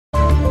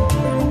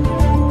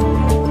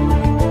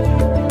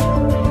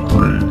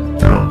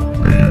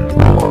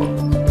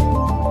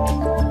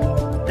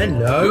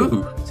So,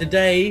 Ooh.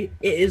 today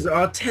it is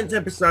our 10th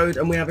episode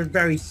and we have a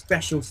very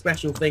special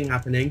thing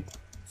happening.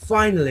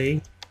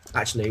 Finally,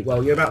 actually,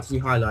 well, you're about to see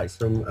highlights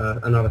from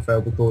another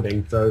failed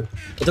recording, so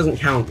it doesn't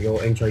count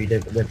your intro you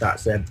did with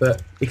that, Seb.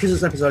 But because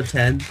it's episode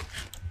 10,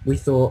 we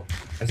thought,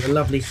 as a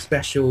lovely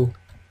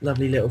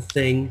little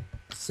thing,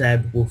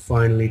 Seb will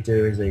finally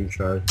do his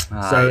intro.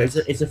 So yes.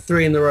 it's a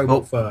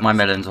ThreeAndTheRobot first. My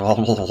melons.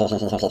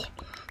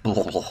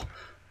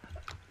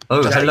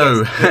 Oh, That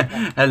hello.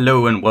 gets-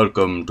 Hello and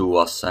welcome to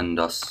us and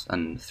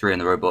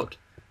ThreeAndTheRobot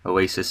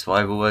Oasis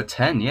Survival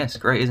 10. Yes,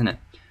 great, isn't it?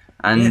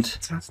 And Yeah,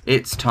 fantastic.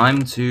 it's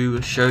time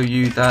to show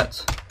you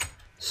that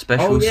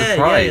special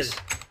surprise.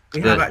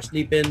 We have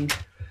actually been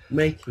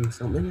making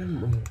something,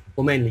 haven't we?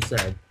 Or mainly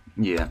said.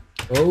 Yeah.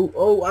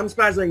 Oh, I'm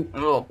spazzing.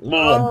 No,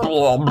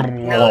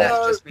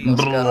 that's just me,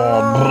 Oscar.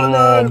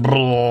 Oh,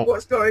 no.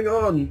 What's going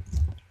on?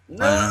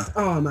 No.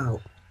 Oh, I'm out.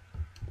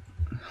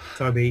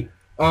 Toby.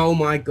 Oh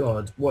my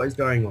god. What is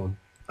going on?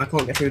 I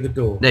can't get through the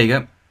door. There you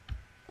go.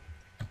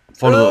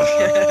 Follow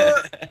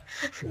up.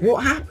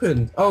 What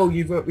happened? Oh,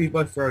 we've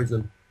both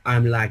frozen.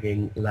 I'm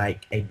lagging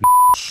like a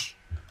bitch.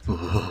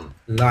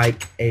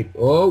 Like a...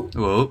 Oh.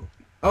 Whoa.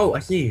 Oh, I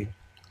see you.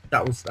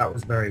 That was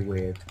very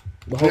weird.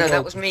 No,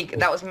 that was me.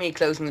 That was me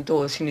closing the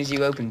door as soon as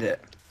you opened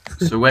it.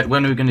 So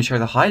when are we going to show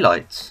the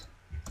highlights?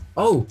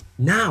 Oh,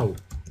 now.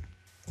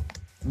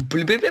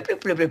 Blub, blub,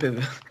 blub, blub, blub,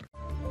 blub.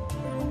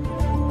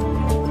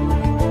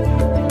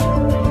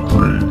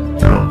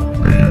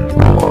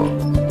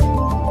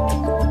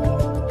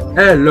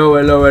 Hello,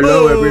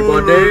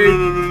 everybody.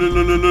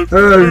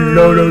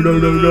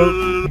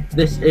 Hello.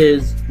 This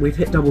is, we've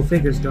hit double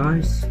figures,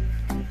 guys.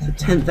 It's the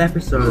 10th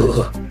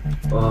episode.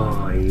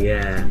 Oh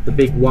yeah, the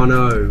big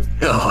 1-0.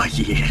 Oh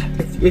yeah.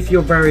 If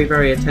you're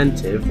very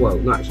attentive, well,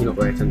 not actually not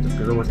very attentive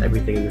because almost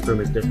everything in this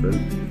room is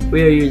different.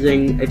 We are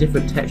using a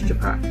different texture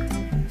pack.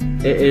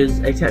 It is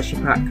a texture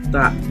pack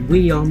that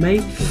we are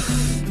making.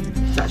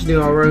 It's actually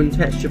our own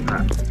texture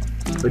pack.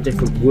 With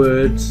different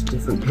woods,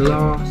 different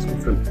glass,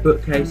 different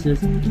bookcases.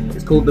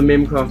 It's called the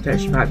MimCraft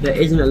texture pack. There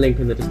isn't a link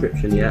in the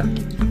description yet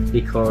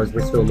because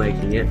we're still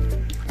making it.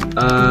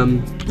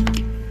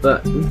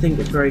 But we think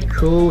it's very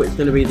cool. It's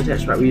going to be the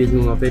texture pack we use in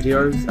all our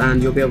videos,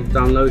 and you'll be able to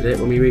download it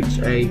when we reach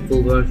a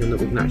full version that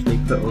we can actually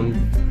put on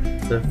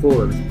the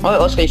forums.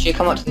 Oh, Oscar, you should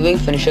come up to the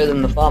roof and show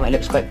them the farm. It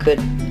looks quite good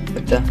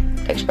with the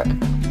texture pack.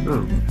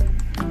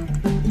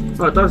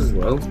 Oh, it does as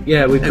well.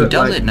 Yeah, we put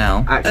does like, it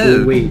now?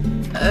 actual wheat.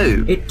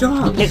 Oh. It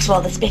does. Looks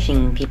rather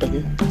spiffing, people.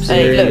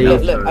 Hey, Hey,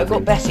 look, Toby. I've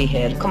got Betty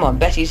here. Come on,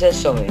 Betty says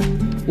sorry.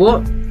 What?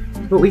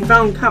 But we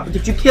found cow.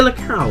 Did you kill a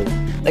cow?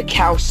 The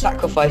cow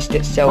sacrificed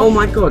itself Oh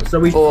my god! So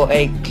we for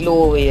a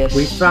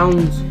glorious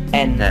found.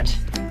 end.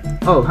 Yeah.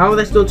 Oh, how are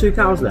there still 2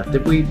 cows left?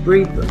 Did we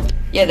breed them?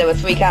 Yeah, there were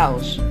 3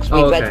 cows, because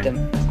we Oh, bred okay.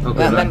 them.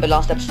 Okay. Remember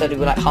last episode we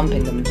were like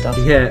humping them and stuff.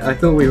 Yeah, I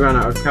thought we ran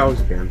out of cows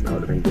again. That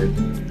would have been good.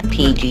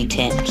 PG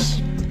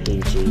tips.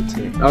 PG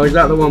tip. Oh, is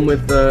that the one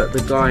with the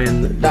guy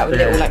and the That bear?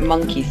 little like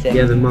monkey thing.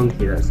 Yeah, the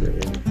monkey. That's it.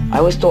 Yeah. I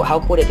always thought how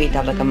cool it'd be to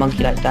have like a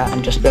monkey like that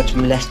and just be able to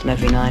molest him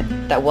every night.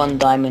 That one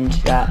diamond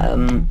that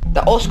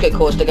Oscar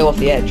caused to go off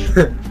the edge.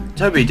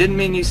 Toby, didn't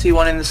mean you see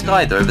one in the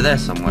sky though, over there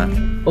somewhere?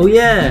 Oh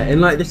yeah,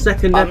 in like the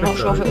second I'm episode. not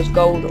sure if it was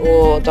gold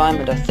or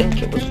diamond. I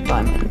think it was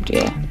diamond,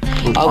 yeah.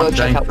 I'll go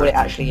check out what it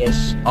actually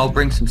is. I'll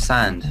bring some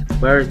sand.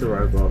 Where is the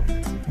robot?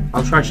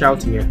 I'll try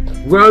shouting it.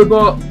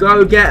 Robot,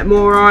 go get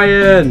more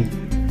iron!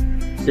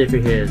 See if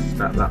he hears.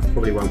 That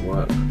probably won't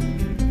work.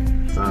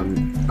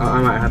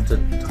 I might have to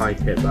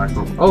type it, but I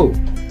can't.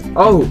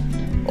 Oh!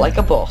 Like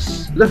a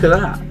boss. Look at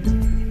that!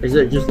 Is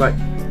it just like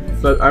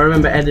float? I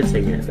remember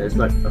editing it. There's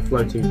like a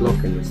floating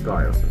block in the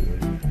sky or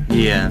something.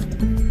 Yeah.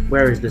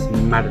 Where is this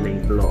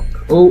maddening block?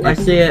 Oh, I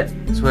see it!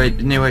 It's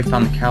near where we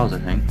found the cows, I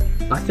think.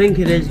 I think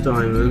it is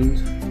diamond.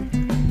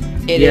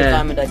 It Yeah. is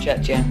diamond, I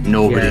checked, yeah.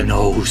 Nobody Yeah.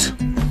 knows.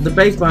 The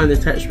base behind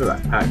this texture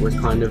pack was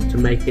kind of to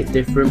make it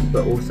different,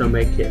 but also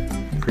make it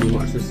pretty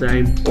much the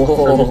same.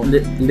 Oh. So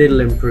just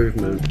little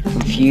improvement.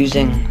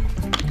 Confusing.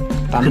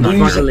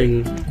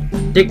 Confusing.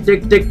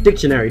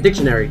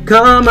 Dictionary.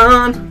 Come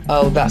on!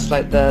 Oh, that's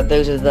like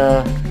those are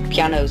the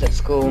pianos at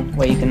school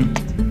where you can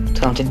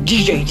turn on to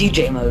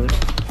DJ mode.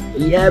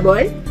 Yeah,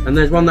 boy. And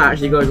there's one that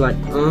actually goes like,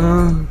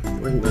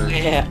 wasn't there?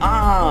 Yeah,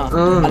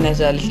 and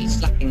there's a little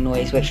slapping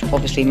noise, which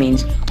obviously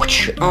means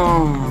whoosh,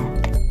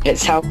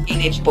 It's how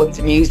teenage boys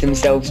amuse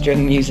themselves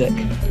during music.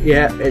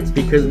 Yeah, it's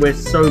because we're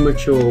so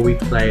mature. We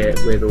play it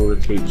with all the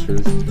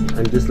teachers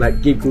and just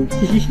like giggle.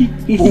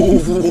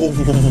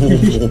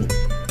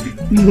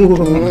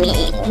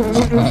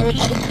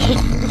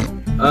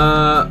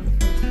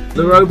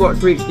 The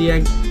robots reached the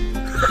end.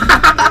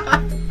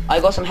 I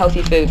got some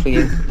healthy food for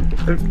you.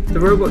 The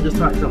robot just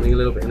typed something a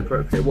little bit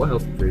inappropriate. What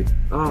healthy food?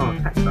 Oh,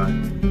 cacti.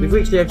 We've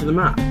reached the edge of the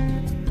map.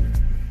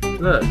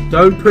 Look,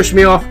 don't push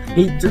me off.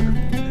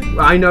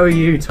 I know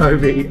you,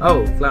 Toby.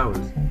 Oh, flowers.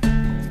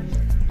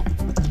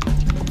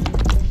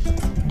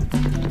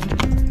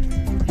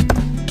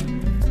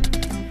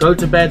 Go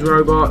to bed,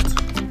 robot.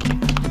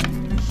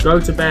 Go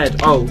to bed.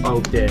 Oh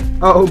dear.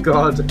 Oh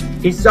god.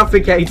 He's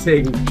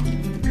suffocating.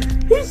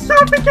 He's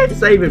suffocating!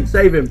 Save him,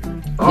 save him!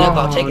 No, but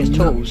I'll take his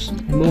tools.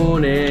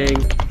 Morning.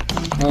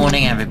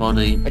 Morning,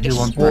 everybody. I Who just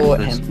wants swore at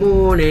breakfast? him.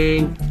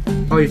 Morning.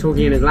 Oh, you're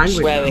talking in his language?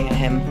 Swearing at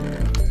him.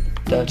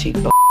 Dirty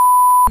b****.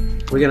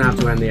 We're gonna have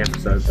to end the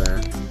episode there.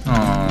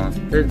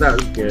 Aww. That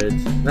was good.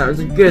 That was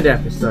a good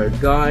episode,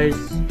 guys.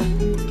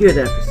 Good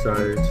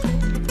episode.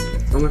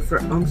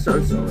 I'm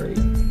so sorry.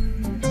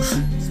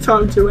 It's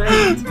time to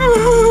end.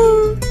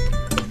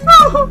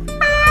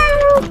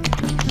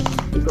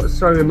 We got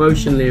so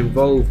emotionally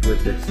involved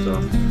with this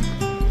stuff.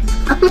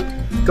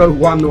 Go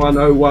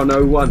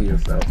 110101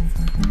 yourself.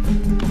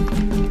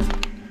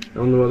 I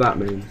don't know what that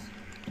means.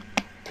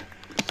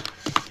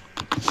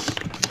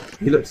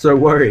 You look so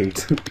worried.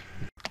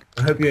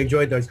 I hope you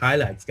enjoyed those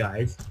highlights,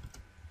 guys.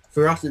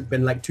 For us, it's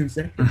been like 2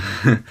 seconds.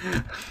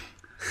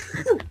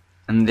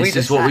 And this We is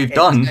just what sat we've here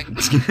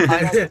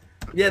done.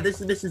 Yeah, this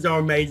is our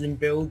amazing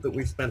build that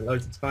we've spent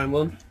loads of time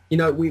on. You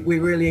know, we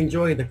really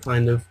enjoy the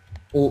kind of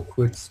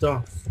awkward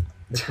stuff.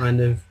 The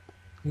kind of,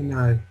 you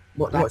know,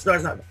 what's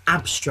that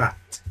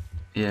abstract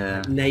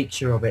Yeah.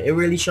 nature of it. It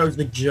really shows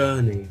the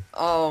journey.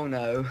 Oh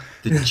no.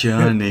 The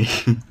journey.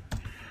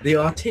 The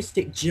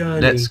artistic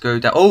journey. Let's go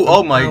down.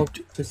 Oh my. How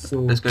to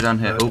solve- Let's go down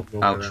here. No, Oh,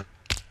 no, ouch. no.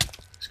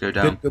 Let's go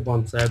down. Good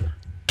one, Seb.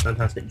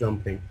 Fantastic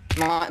jumping.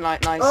 Nice.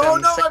 Oh,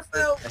 no, I safe-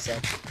 fell. I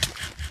said.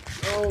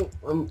 Oh,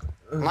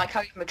 I like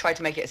how you try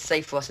to make it as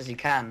safe for us as you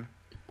can.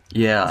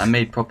 Yeah, I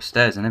made proper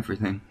stairs and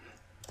everything.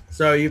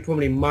 so you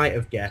probably might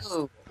have guessed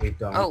Oh. what we've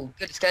done. Oh,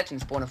 good skeleton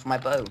spawner for my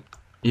bow.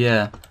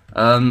 Yeah.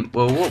 Well,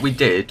 what we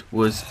did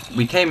was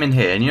we came in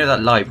here, and you know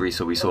that library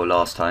we saw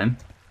last time?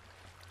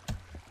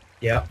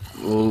 Yeah,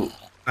 Well,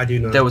 I do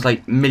know. there was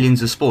like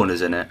millions of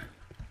spawners in it.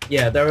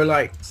 Yeah, there were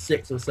like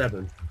 6 or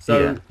 7.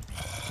 So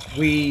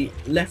we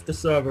left the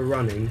server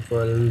running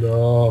for a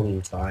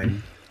long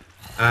time,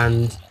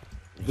 and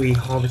we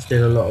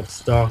harvested a lot of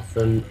stuff.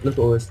 And look at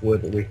all this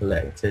wood that we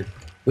collected.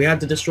 We had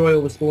to destroy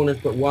all the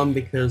spawners but one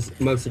because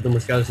most of them were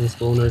skeleton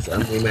spawners,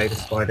 and we made a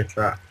spider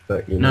trap.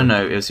 But you know.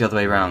 No, it was the other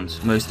way around.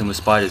 Most of them were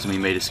spiders, and we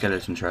made a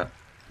skeleton trap.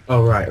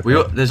 Oh right.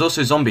 Okay. There's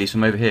also zombies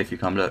from over here if you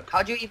come look.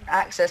 How do you even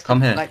access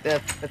Come here. like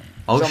the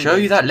I'll show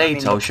you zombies? that I later.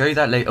 mean, I'll show you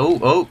that later.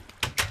 Oh,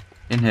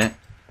 in here.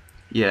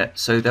 Yeah.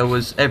 So there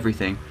was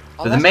everything. Oh,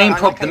 But the that's main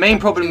right, the main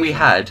problem we confused.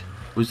 had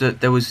was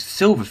that there was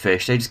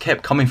silverfish. They just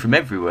kept coming from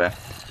everywhere.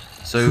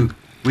 So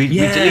we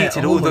Yeah,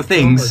 deleted oh all my the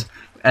things, God.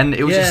 and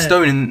it was just Yeah.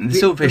 stone, and the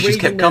silverfish just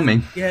reason kept there's-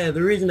 coming. Yeah,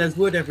 the reason there's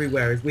wood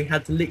everywhere is we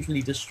had to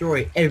literally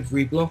destroy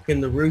every block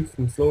in the roof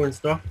and floor and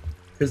stuff.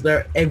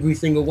 Because every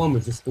single one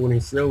was just spawning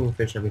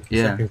silverfish every few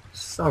Yeah. seconds.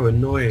 So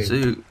annoying.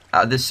 So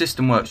the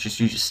system works.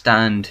 You just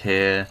stand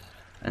here,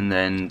 and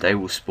then they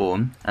will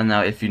spawn. And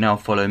now, if you now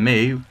follow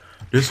me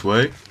this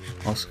way,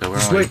 Oscar, where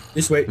this are way, you?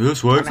 this way.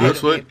 This way, I'm ahead this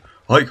of way. you.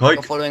 Hike, You're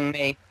hike. following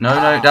me. No,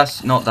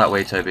 that's not that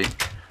way, Toby.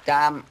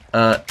 Damn.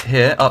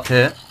 Here, up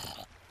here.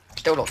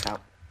 Still locked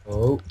out.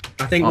 Oh,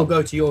 I think we'll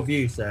go to your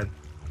view, Seb.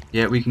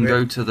 Yeah, we can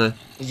go to the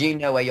You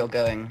know where you're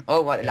going.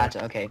 Oh, right, the ladder.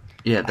 Okay.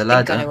 the I think I know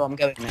ladder. where I'm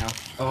going now.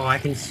 Oh, I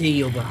can see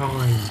you're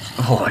behind.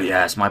 Oh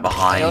yes, my I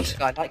behind.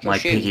 like your my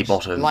shoes. piggy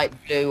bottom. Light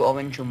blue,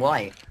 orange, and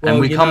white. And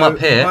we you come know, up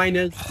here,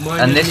 miners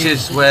And this need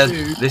is to where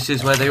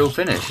do- they all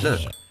finish.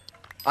 Look,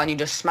 And you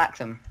just smack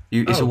them.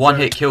 it's a Oh,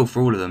 one-hit kill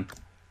for all of them.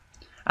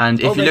 And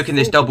if Oh, you they look in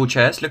this fall.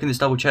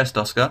 double chest,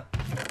 Oscar.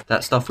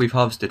 That stuff we've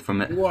harvested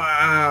from it.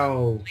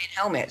 Wow. Green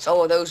helmets.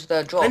 Oh, are those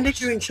the drops? When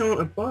did you enchant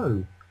a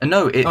bow? And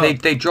no, Oh.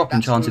 they drop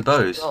That's enchanted the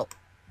bows. drop.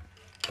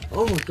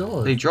 Oh my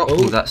god. They drop oh,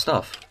 all that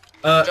stuff.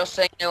 Just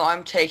saying, no,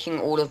 I'm taking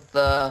all of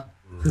the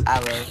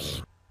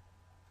arrows.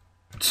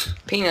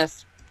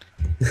 Penis.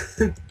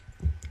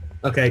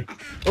 Okay.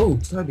 Oh,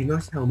 Toby,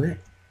 nice helmet.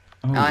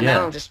 Oh I yeah,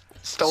 know, just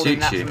stolen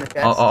suits that you. from the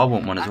chest. I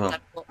want one as And well.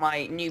 I've got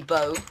my new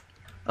bow.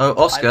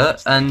 Oh, Oscar,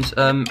 lost- and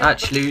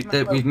actually,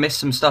 we've missed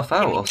some stuff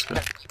out, Oscar.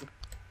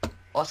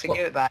 Oscar, What?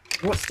 give it back.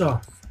 What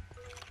stuff?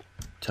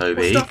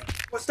 Toby,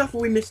 What stuff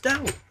have we missed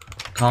out?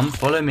 come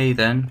follow me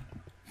then.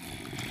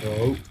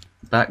 Oh.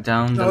 Back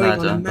down the Going on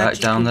a ladder. Back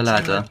down the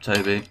magical ladder,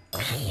 Toby.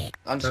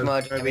 I'm just So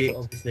murdering Toby everything.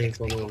 obviously has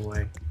gone the wrong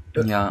way.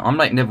 Yeah, I'm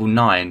like level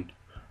 9.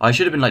 I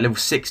should have been like level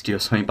 60 or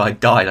something, but I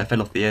died. I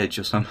fell off the edge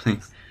or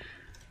something.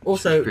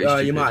 Also, Pretty you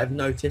stupid. might have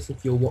noticed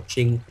if you're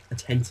watching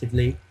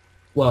attentively.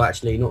 Well,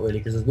 actually, not really,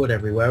 because there's wood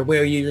everywhere.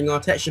 We're using our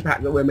texture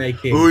pack that we're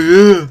making. Oh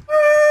yeah!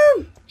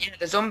 Yeah,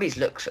 the zombies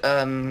look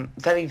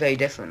very, very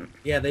different.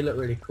 Yeah, they look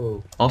really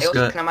cool. I also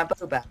Oscar, can have my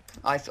bow back.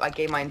 I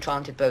gave my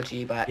enchanted bow to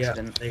you by Yeah,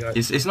 accident. there you go.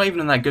 it's not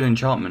even that good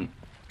enchantment.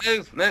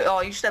 Move, move.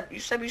 Oh, you said you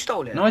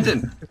stole it. No, I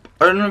didn't.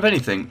 I don't have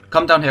anything.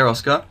 Come down here,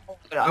 Oscar.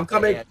 I'm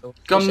coming.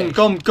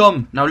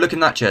 Come. Now look in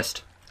that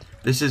chest.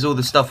 This is all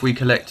the stuff we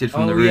collected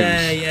from the rooms.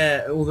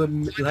 yeah, all the all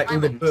the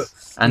diamonds.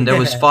 books. And there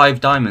was Yeah. 5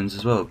 diamonds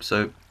as well,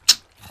 so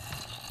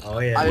Oh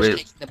I yeah. was Weird.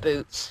 taking the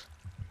boots.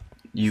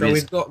 you So is.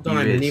 we've got you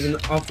diamond, is. even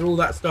after all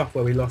that stuff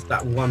where we lost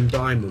that one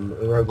diamond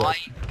that the robot.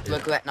 I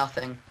regret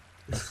nothing.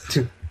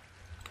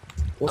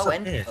 What's oh, up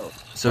and here?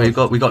 So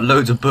we got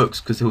loads of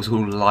books because it was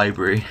all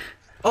library.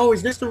 Oh,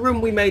 is this the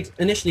room we made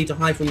initially to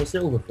hide from the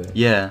silverfish?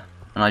 Yeah,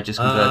 and I just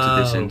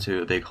converted this Oh.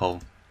 into a big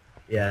hole.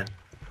 Yeah.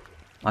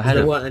 I had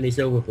There a weren't any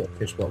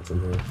silverfish blocks in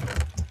here.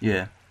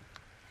 yeah.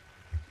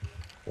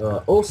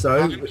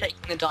 Also, I'm taking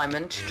the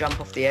diamond to jump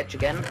off the edge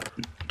again.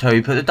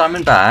 Toby, put the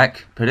diamond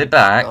back. Put it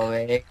back.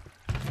 Sorry.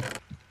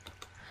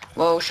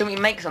 Well, should we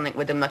make something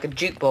with them, like a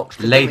jukebox?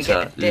 But then we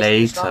get a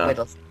disc to start with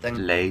or something?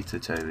 Later,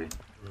 Toby.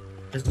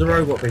 has the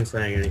robot been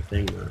saying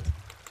anything though?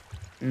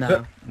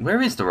 No.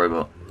 Where is the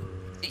robot?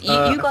 You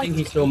I guys think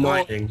he's still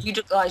mining. You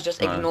guys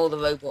just No. ignore the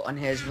robot and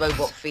his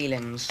robot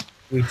feelings.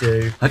 We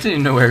do. I don't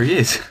even know where he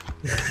is.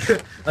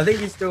 I think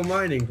he's still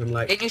mining from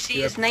like. Did you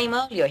see his name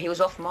earlier? He was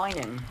off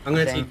mining. I'm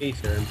gonna I think.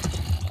 TP to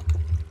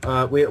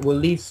him. We'll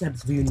leave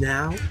Seb's view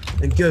now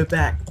and go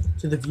back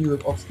to the view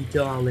of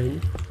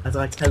Osceydarling as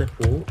I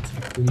teleport,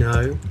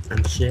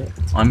 and shit.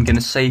 I'm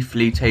gonna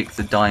safely take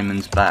the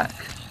diamonds back.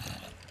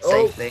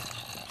 Safely.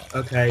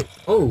 Okay.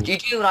 Oh. Do you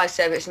do what I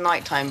said? It's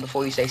nighttime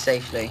before you say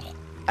safely.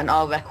 And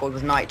our record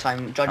was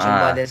nighttime, judging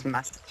by this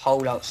massive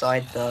hole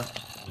outside the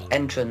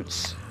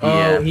entrance. Oh,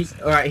 Yeah. he's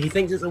alright. He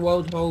thinks it's a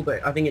world hole,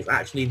 but I think it's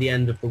actually the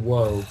end of the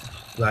world.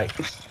 Like,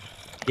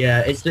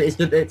 yeah, it's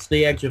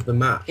the edge of the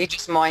map. He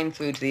just mined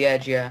through to the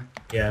edge, yeah.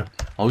 Yeah.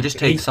 I'll just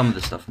take some of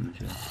the stuff from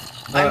the chest.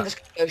 I'm just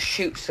gonna go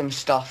shoot some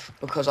stuff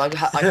because I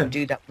can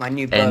do that with my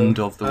new bow. End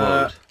of the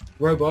world.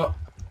 Robot.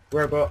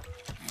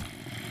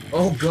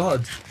 Oh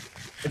god.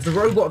 If the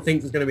robot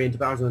thinks it's going to be in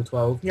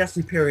 2012, he has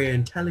superior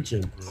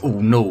intelligence. Oh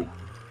no.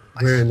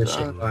 We're in the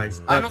shit, guys.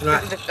 I'm not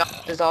doing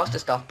the disaster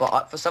stuff,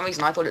 but for some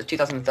reason I thought it was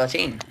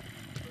 2013.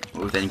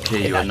 Well then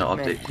clearly you are not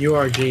updated. You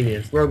are a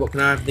genius. Robot, can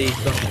I have these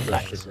stuff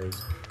flashes,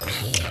 please?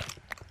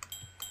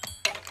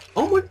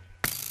 Oh my...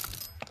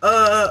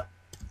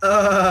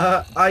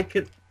 I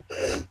could...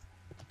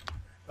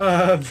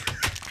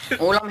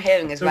 All I'm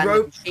hearing is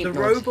random sheep the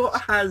noises.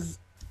 robot has,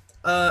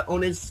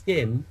 on his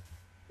skin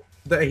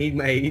that he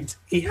made,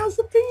 he has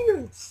a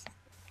penis.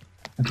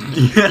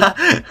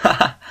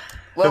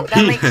 Well,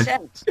 that makes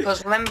sense,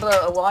 because remember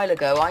a while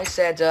ago I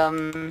said,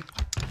 I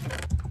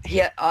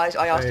asked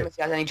him if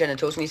he has any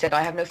genitals, and he said,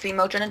 I have no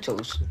female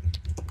genitals.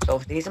 So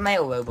obviously he's a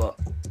male robot.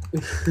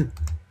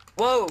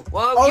 Whoa,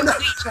 Oh, you no.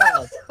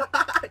 retard!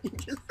 You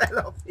just fell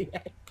off the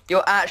edge.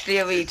 You're actually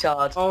a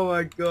retard. Oh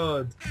my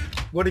god.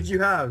 What did you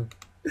have?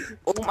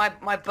 All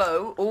my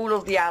bow, all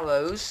of the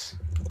arrows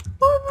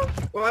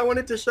Well, I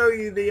wanted to show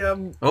you the,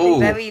 Oh,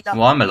 Very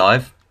well I'm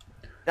alive.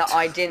 that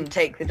I didn't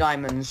take the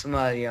diamonds from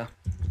earlier.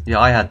 Yeah,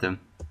 I had them.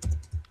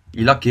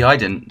 You're lucky I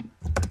didn't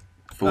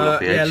fall off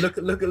the yeah, edge.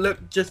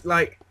 look, just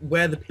like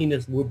where the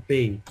penis would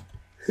be.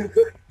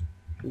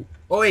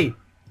 Oi,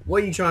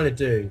 what are you trying to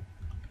do?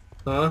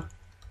 Huh?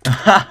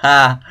 Look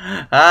at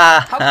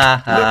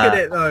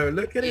it though,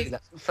 look at it.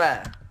 That's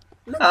unfair.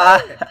 Look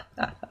at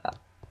it.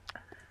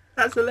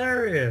 That's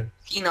hilarious.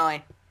 Kenai.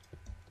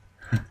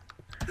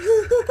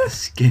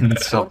 Skin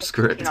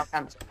subscript. Kenai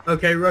cancer.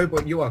 Okay,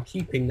 robot, you are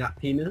keeping that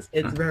penis.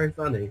 It's very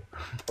funny.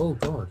 Oh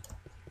god.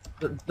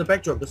 The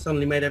backdrop just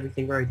suddenly made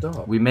everything very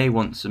dark. We may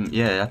want some,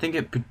 yeah, I think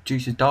it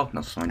produces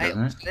darkness or something, Hey,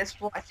 doesn't it? this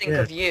is what I think Yeah.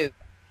 of you.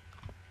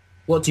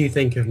 What do you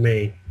think of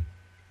me?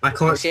 I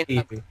can't see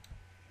seeing- you.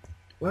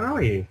 Where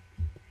are you?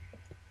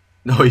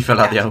 No, he fell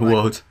out the That's other fine.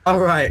 world.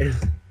 Alright.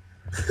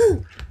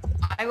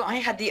 I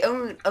had the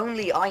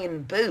only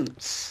iron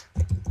boots.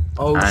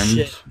 Oh And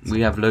shit.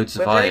 we have loads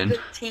We're of very iron. good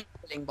team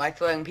building by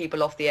throwing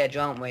people off the edge,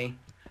 aren't we?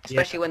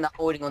 Especially when they're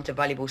holding onto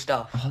valuable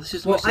stuff. Oh, this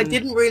is Well, I missing-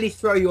 didn't really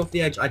throw you off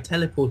the edge. I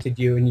teleported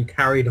you and you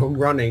carried on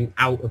running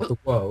out of the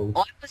world.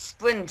 I was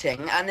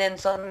sprinting and then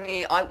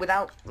suddenly,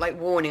 without like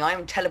warning, I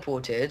am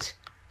teleported.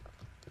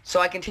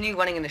 So I continue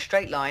running in a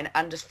straight line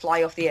and just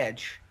fly off the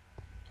edge.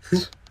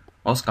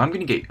 Oscar, I'm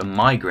gonna get a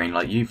migraine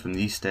like you from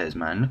these stairs,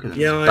 man. Look at them,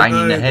 Yeah, just I banging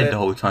know, their head but- the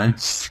whole time.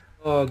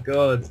 Oh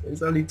god,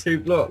 it's only 2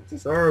 blocks.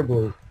 It's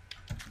horrible.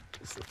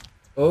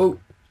 Oh.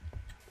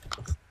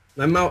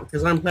 I'm out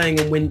because I'm playing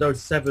on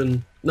Windows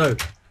 7. No,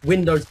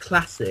 Windows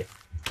Classic.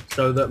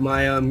 So that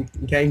my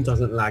game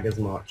doesn't lag as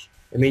much.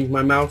 It means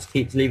my mouse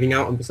keeps leaving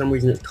out and for some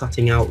reason it's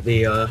cutting out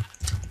the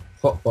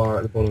hotbar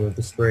at the bottom of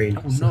the screen.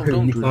 Oh, so no,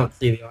 don't you do can't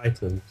see the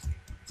items.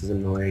 Which is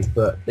annoying.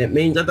 But it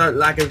means I don't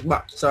lag as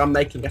much, so I'm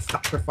making a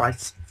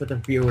sacrifice for the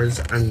viewers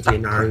and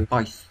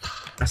Sacrifice.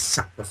 a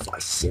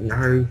sacrifice,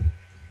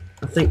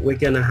 I think we're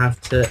gonna have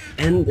to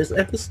end this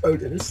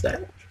episode in a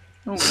sec.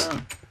 Oh no.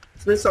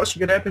 It's been such a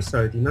good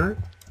episode, you know?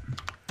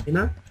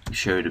 We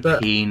showed a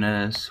But-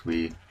 penis,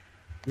 we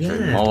showed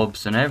Yeah.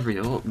 mobs and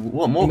everything.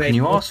 What more We can made-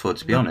 you ask for,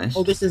 to be honest?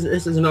 Oh, this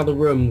is another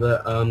room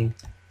that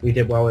we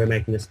did while we were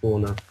making the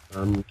spawner. We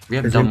haven't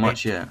because done we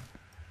much yet.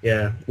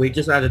 Yeah, we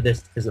just added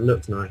this because it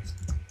looks nice,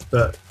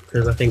 but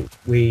because I think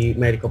we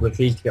made a couple of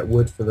trees to get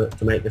wood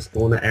to make the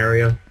spawner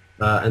area,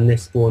 and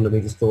this spawner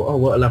we just thought, oh,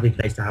 what a lovely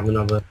place to have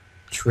another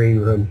tree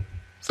room,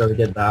 so we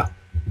did that.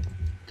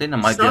 I think that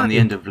might be on the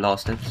end of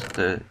last episode,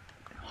 the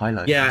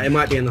highlight. Yeah, it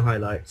might be in the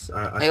highlights.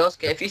 Hey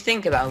Oscar, if you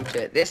think about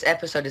it, this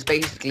episode is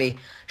basically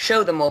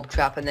show the mob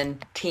trap and then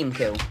team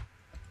kill.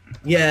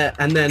 Yeah,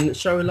 and then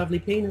show a lovely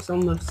penis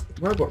on the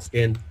robot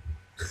skin.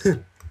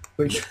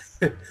 Which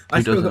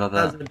I still doesn't thought love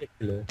that was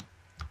ridiculous.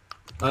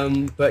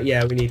 But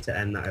yeah, we need to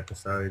end that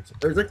episode.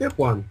 It was a good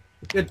one.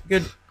 Good.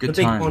 Good The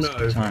big times. 1-0.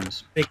 Good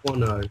times. Big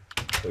 1-0,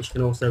 which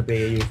can also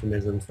be a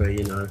euphemism for,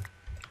 you know,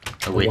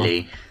 A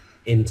willy.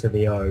 into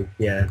the O,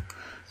 yeah.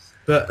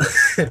 But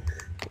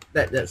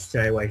let's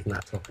stay away from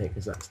that topic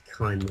because that's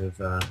kind of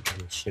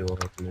immature,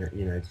 isn't it?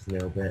 You know, just a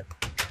little bit.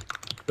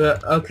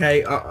 But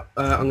okay,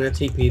 I'm going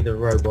to TP the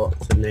robot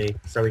to me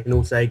so we can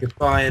all say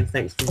goodbye and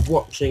thanks for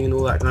watching and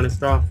all that kind of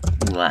stuff.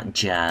 All that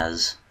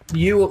jazz.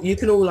 You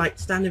can all like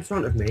stand in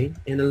front of me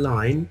in a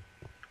line,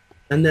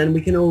 and then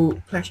we can all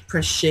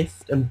press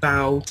shift and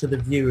bow to the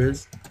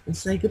viewers and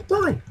say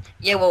goodbye.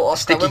 Yeah, well,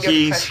 Oscar, I won't be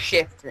able to press keys.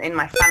 shift in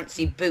my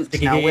fancy boots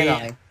Sticky now, will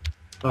keys. I?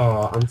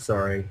 Oh, I'm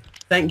sorry.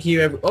 Thank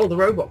you, oh, the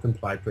robot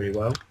complied pretty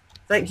well.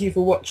 Thank you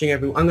for watching,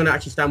 everyone. I'm going to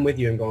actually stand with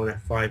you and go on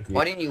F5 view.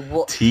 Why didn't you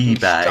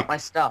Teabag. stop my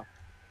stuff?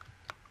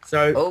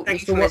 So, Oh,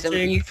 thanks for euphemism,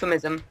 watching.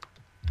 euphemism.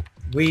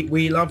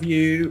 We love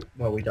you.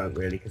 Well, we don't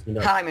really, because we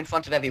don't. I'm in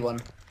front of everyone.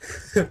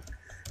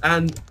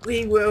 And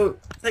we will...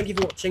 Thank you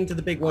for watching to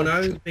the Big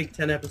 1-0, Big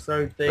 10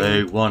 episode thing.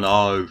 Big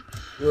 1-0.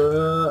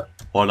 Uh,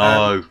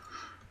 1-0.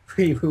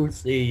 we will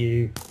see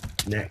you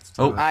next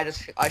Oh. time.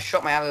 I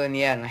shot my arrow in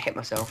the air and I hit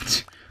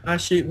myself. I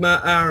shoot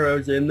my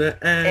arrows in the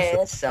air.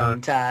 Yeah,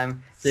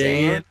 sometime.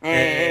 Singing,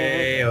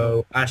 hey,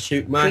 oh, I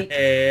shoot my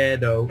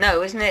head, oh.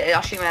 No, isn't it?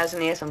 I'll shoot my arrows in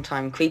the air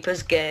sometime.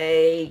 Creepers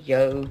gay,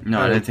 yo.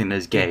 No, I don't think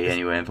there's gay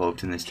anywhere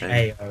involved in this tale.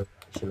 Hey, oh,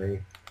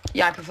 actually.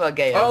 Yeah, I prefer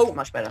gay. Oh. It's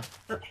much better.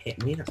 Don't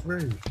hit me, that's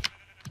rude.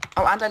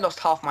 Oh, and I lost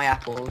half my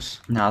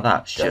apples. Now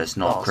that's Those just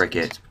not bastards.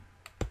 cricket.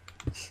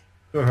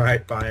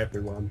 Alright, bye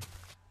everyone.